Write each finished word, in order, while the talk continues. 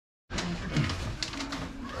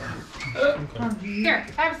Here,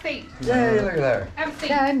 have a seat. Yay, look at there. Have a seat.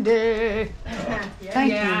 Candy.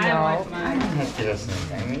 Thank you, y'all. Get us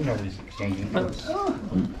anything. Ain't nobody's exchanging gifts.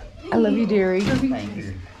 I love you, dearie. Thank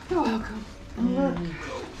you. You're welcome. Well,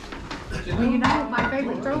 you know, my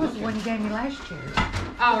favorite throw was the one you gave me last year.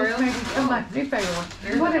 Oh, This really? may become my new favorite one.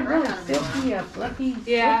 You want a really silky, fluffy,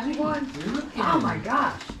 Yeah. silky one? Oh my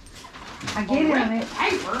gosh. I get it on it.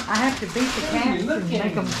 Paper. I have to beat the cats and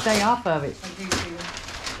make them stay off of it.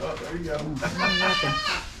 Oh, there you go.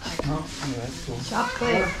 Oh, yeah, that's cool.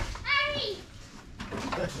 Chocolate.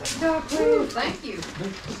 Ooh, Chocolate. thank you.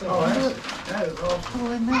 Oh, that is awesome.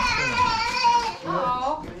 Oh, isn't that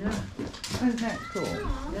Oh, Yeah, cool? Isn't that cool?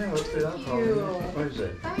 Yeah, what's the alcohol? What is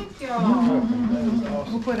it? thank you. that is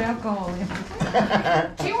awesome. We'll put alcohol in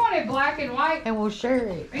it He wanted black and white. and we'll share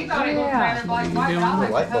it. He thought he was rather black and white, but I Put a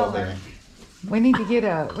like light the bulb in color. it. We need to get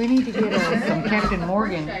some Captain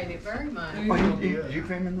Morgan. Appreciate it very much. Oh, you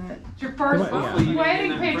filming that? It's your first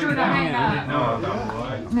wedding picture to hang up. No,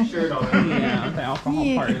 no, sure don't. Yeah, the alcohol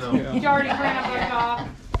Yeah. part too. Did you already clean up those off?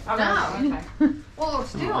 No. Okay. Well,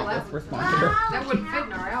 still, that, That's responsible. that wouldn't fit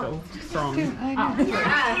in our So outfit. strong. I know.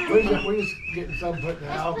 We just getting some put in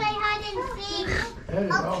the house. Play hide and seek. That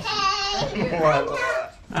is awesome. Okay. What?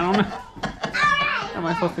 I don't know. Am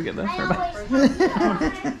I supposed to get this or that?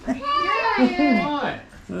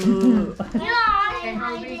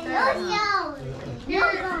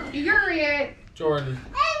 You're it. Jordan.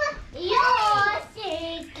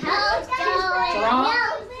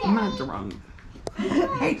 I'm not drunk.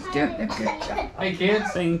 He's doing a good job. Hey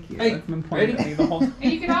kids, Thank you. Hey, That's been pointed at me the whole And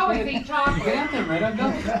you can always eat get chocolate. out there, man.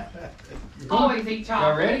 Go. Always eat Y'all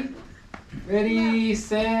chocolate. ready? Ready,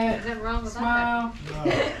 set, Is that wrong with that? smile.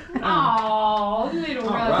 Aw, little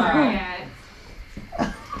All rubber right. hat.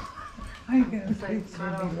 How you gonna say it's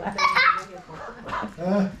gonna be like?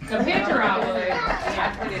 The picture I would.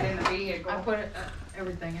 Yeah, I put it in the vehicle. I put it,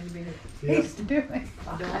 everything in the vehicle. He's doing.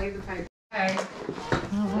 Don't leave the paper. Okay.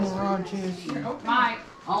 Oh, Rogers. Mike.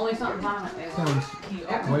 Only something on it is, you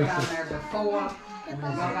open it on there before. Y'all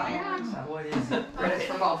got one, so What is it? it's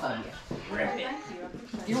for both of you.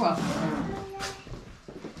 You're welcome.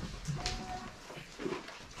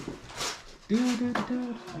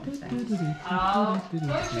 Oh, push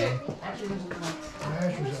it. Ashes up.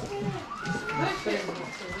 Push it.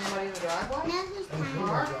 Anybody in the driveway?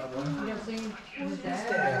 You never seen his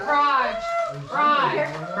dad? Raj.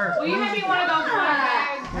 Raj. Will you give me one of those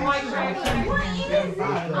white trash bags?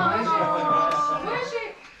 Push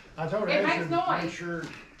it. I told It makes Asher, noise. make sure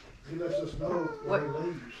he lets us know when he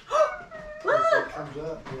leaves. If it comes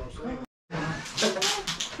up, we'll see.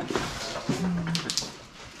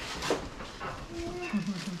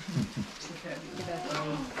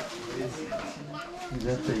 Is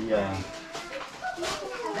that the,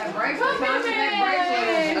 That bracelet, that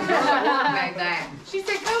bracelet, a girl at work made that. She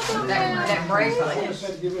said, "Come on, That bracelet He is,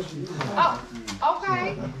 said give us a new one. Oh,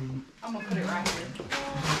 okay. I'm gonna put it right here.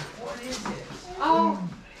 Oh,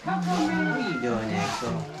 come on, man. what are you doing,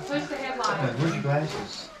 Axel? Push the headlight. Where's your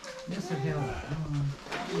glasses? This would help.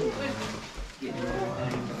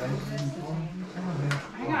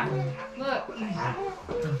 Hang on. Look.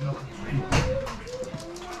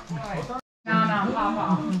 No,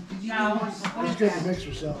 Papa. No. He's good to mix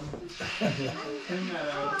with something.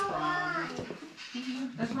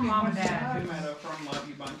 That's from Mom and Dad. Tomato from Love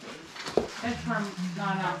You Bunches. That's from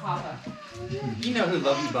Papa. You know who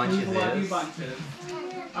Love You Bunches Love You is? Bunches.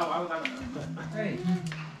 Oh, I was having Hey.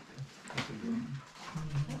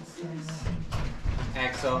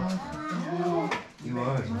 Axel. You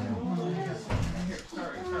was, man.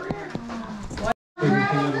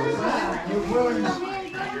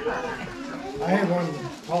 I had one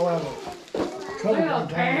fall out of cover one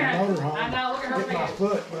time in a motorhome. I know, look at her Hit my face.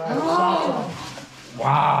 foot when I had socks on.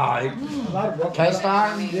 Wow. I thought it broke Cast my-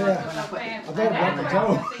 iron? Yeah. I thought it broke my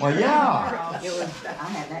toe. Well, yeah. It was, I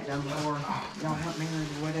had that done before. Y'all want me or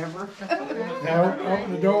whatever. Now,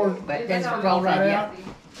 open the door, But and that's roll right yeah. out.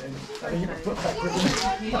 And I didn't get my foot back quick.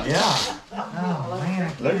 Yeah. Oh, man. I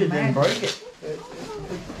can't Look, it didn't imagine. break it.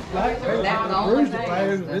 Like, that was the only bruised the thing.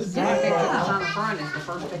 place, The it's second picture bad. that's on the front is the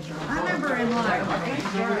first picture. I remember in like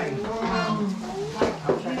eighth grade. You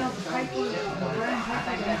know, the paper,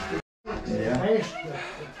 Yeah. Smashed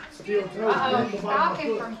the steel toe, Uh-oh, broke the he's bottom of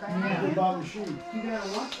talking my from foot, Grandma. the bottom of the shoe. you gotta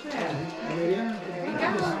watch that.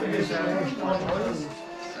 It's smashed all the way.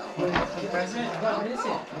 What is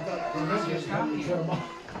it? Cut 'em off.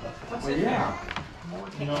 Well, yeah.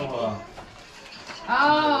 You know,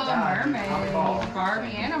 Oh, mermaid.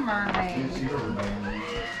 Barbie and a mermaid.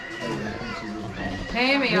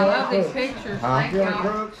 Tammy, I love these pictures. Huh? Thank You want y'all.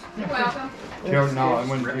 Crocs? You're welcome. Tell no, I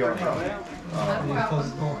wouldn't feel it. I'm looking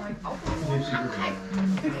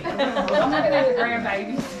at the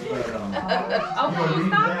grandbabies. Open your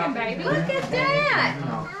stocking, baby. Look at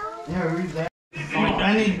that. Yeah, read that.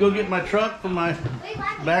 I need to go get my truck for my,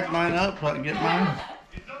 back mine up so I can get mine.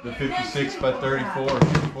 The 56 by 34,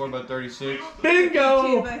 54 by 36.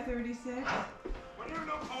 Bingo! by 36.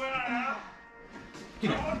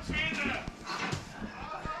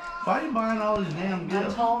 Why are you buying all these damn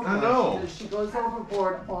gifts? I know. She goes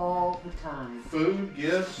overboard all the time. Food,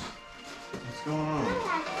 gifts. What's going on?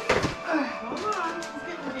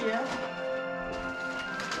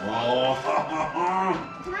 Oh.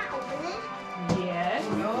 Can I open it? Yes.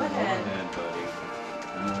 Go ahead. buddy.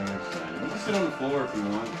 I know you're excited. You can sit on the floor if you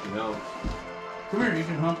want. It helps. Come here, you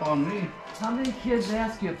can hump on me. How many kids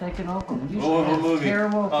ask you if they can open it? Usually Oh, it's movie.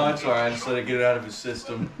 terrible. Oh, that's alright. I just let it get it out of his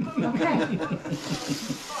system. Okay.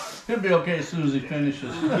 He'll be okay as soon as he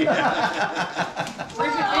finishes. Where's your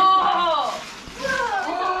Oh!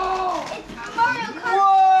 It's Mario Kart.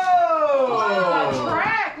 Oh,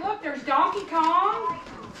 track. Look, there's Donkey Kong.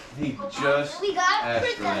 He just We got asked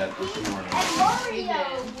for that Princess this Peach morning. and Mario.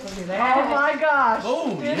 Look at Oh that. my gosh.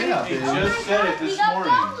 Oh, yeah. He Oh my just said it God, we this got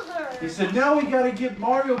morning. Bowser. He said, now we gotta get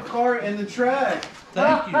Mario Kart and the track.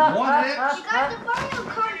 Thank you. 1X? We got the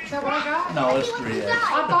Mario Kart. Is that what I got? No, it's See what 3X. you I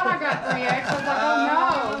got. thought I got 3X. I was like,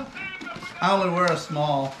 oh I only wear a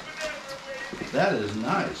small. That is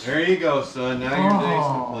nice. There you go, son. Now your day's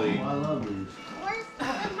complete. I love these. Where's my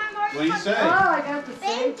Mario What do you Kart? say? Oh, I got the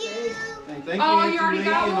same Thank thing. you. Thank Oh, you, you already Auntie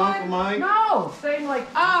got Lee and one? Uncle Mike. No, same like,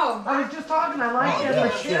 no. Oh. I was just talking, I like Oh, that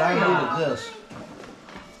yeah, shit, I material. needed this.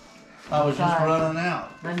 I was just running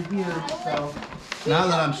out. I'm here, so. Now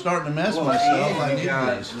that I'm starting to mess Well, myself, and I you need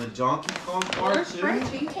got these. the Donkey Kong part Where's too.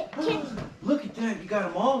 Frenchie? Look at that, you got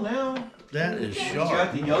them all now. That is You got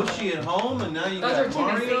sharp. the Yoshi at home, and now you Those are got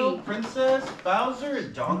Mario, Tennessee. Princess, Bowser,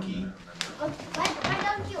 and Donkey. Why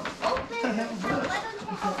don't you open it? Why don't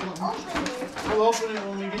you help me open it? We'll open it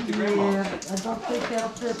when we get to Grandma's. Yeah, I don't think that'll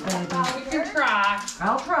fit, baby. Oh, you can try.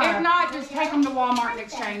 I'll try. If not, just take them to Walmart and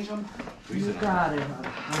exchange them. You got it.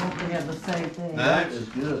 I hope they have the same thing. That is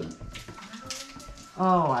good.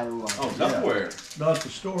 Oh, I love Oh, it. Tupperware. About the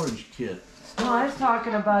storage kit. No, I was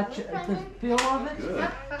talking about the feel of it. Good.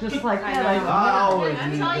 Just like that. I always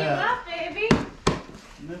That's need all you that. got, baby.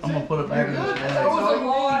 I'm gonna put it back in this That was bag. a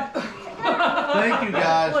lot. Thank you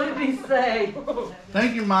guys. What did he say?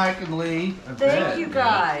 Thank you, Mike and Lee. Thank you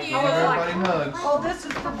guys. Give everybody hugs. Oh, this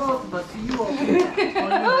is for both of us. So you open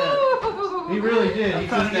it. He really did. He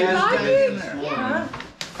Trying just to get asked this that. in there. Huh?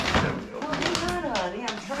 Well, hang on, honey.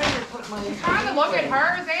 I'm trying to put my. Trying to look at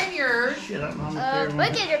hers and yours. Shit, I don't know how to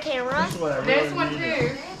Look at your camera. This is what I This really one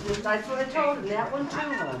needed. too. That's what I told him. That one too,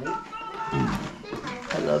 honey.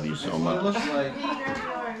 I love you so What it much. looks like. You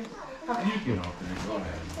can open it. Go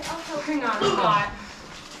ahead. Hang on, it's hot.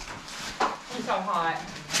 It's so hot.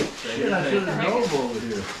 Shit, I should have drove over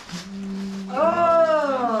here.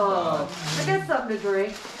 Oh, I got something to drink.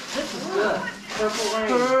 This is good. Purple rain.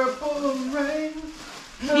 Purple rain.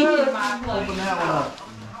 Need my plug. Open that one up.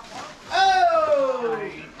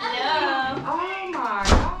 Oh! Oh my god.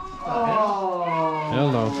 Oh.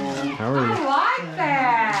 Hello. How are you? I like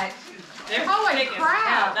that. Holy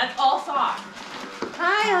crap. That's all soft.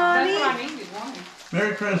 Hi, That's what honey. I needed, wasn't it?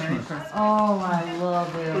 Merry Christmas. Oh, I love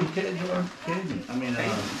Who's it. Caden? I mean,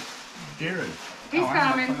 Jared. He's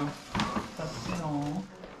coming.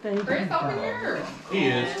 Thank Chris, you, open God. yours. He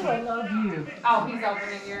is. Oh, I love you. Oh, he's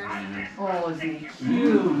opening yours. Oh, is he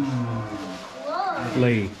cute?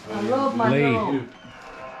 Lee, I love my Lee. dog.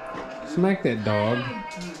 smack that dog.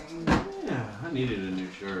 Yeah, I needed a new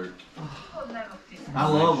shirt. I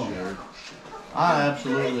love them. I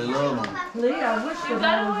absolutely love them. Lee, I wish that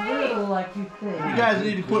I was little like you think. You guys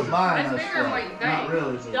need to quit buying That's us bigger than what you stuff. think. Not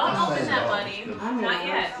really. but Don't I open say that, so, buddy. 'cause Not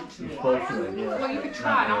yet. You're supposed to, I guess. Well, you could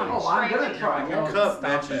try it on. Oh, I'm gonna try Your it. cup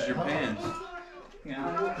matches your pants. Yeah,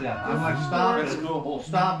 I'm like, stop That's it. cool.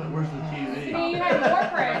 Stop it. Where's the See, TV? you had more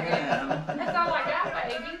presents. That's all I got,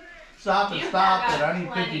 baby. Stop it, stop it. I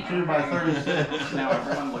need 52 by 36. Now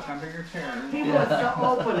everyone look under your chair. He wants to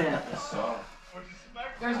open it.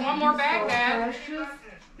 There's one more bag, Dad. Precious.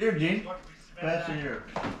 Here, Gene. Pass it here.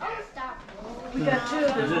 Oh, stop. We got two. Is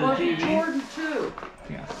it There's a one for TV? Jordan too.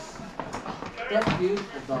 Yes. That's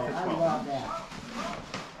beautiful though. I love that.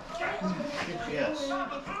 Yes.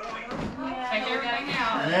 Take everything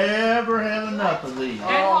out. Never have enough of these. It Oh,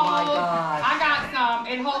 my holds, God. I got some.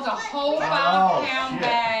 It holds a whole Oh, 5-pound shit.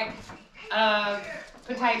 bag of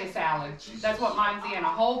potato salad. That's what mine's in, a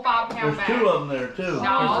whole 5-pound There's bag. 2 of them there too.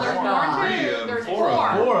 No, there's more God. than 2. 3 of 'em, There's 4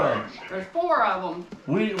 of 'em. 4 of them. There's 4 of them.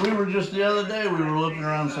 We were just the other day, we were looking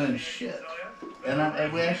around saying, shit,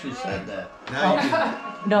 And we actually said that. Now you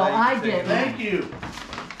can, No, now you I can take didn't. Thank you.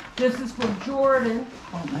 This is from Jordan.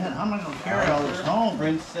 Oh man, how am I gonna carry all this home?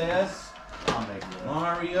 Princess, I'll make it.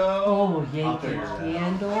 Mario. Oh, I'll Yankee figure it out.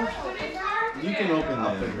 Candle. You can open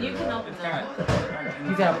I'll that. figure You it can out. open that.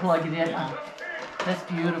 You gotta plug it in. That's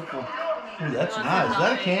beautiful. Ooh, that's nice. Is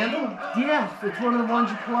that a candle? Yes, it's one of the ones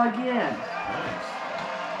you plug in. Nice.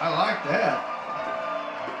 I like that.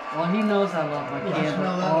 Well, he knows I love my Ooh, I candle.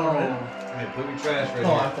 smell that Oh. already. Hey, put your trash right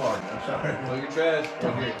Oh, I here. farted. I'm sorry. Put your trash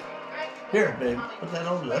right here. Here, babe. Put that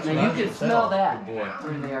over. That's what I Now you was can gonna smell tell. that Good boy.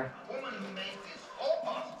 through there.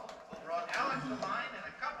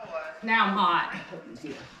 Now I'm hot.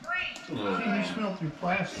 See, you smell through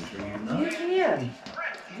plastic. Are you You nuts? can.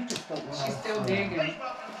 You just don't know. She's still digging.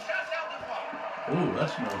 Ooh, that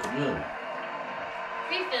smells good.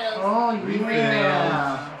 Refills. Oh, Refills.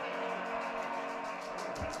 yeah.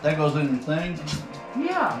 That goes in your thing?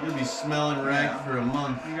 Yeah. You'll be smelling rag for a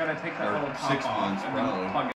month. You gotta take that Or little top 6 off months, and then probably. plug it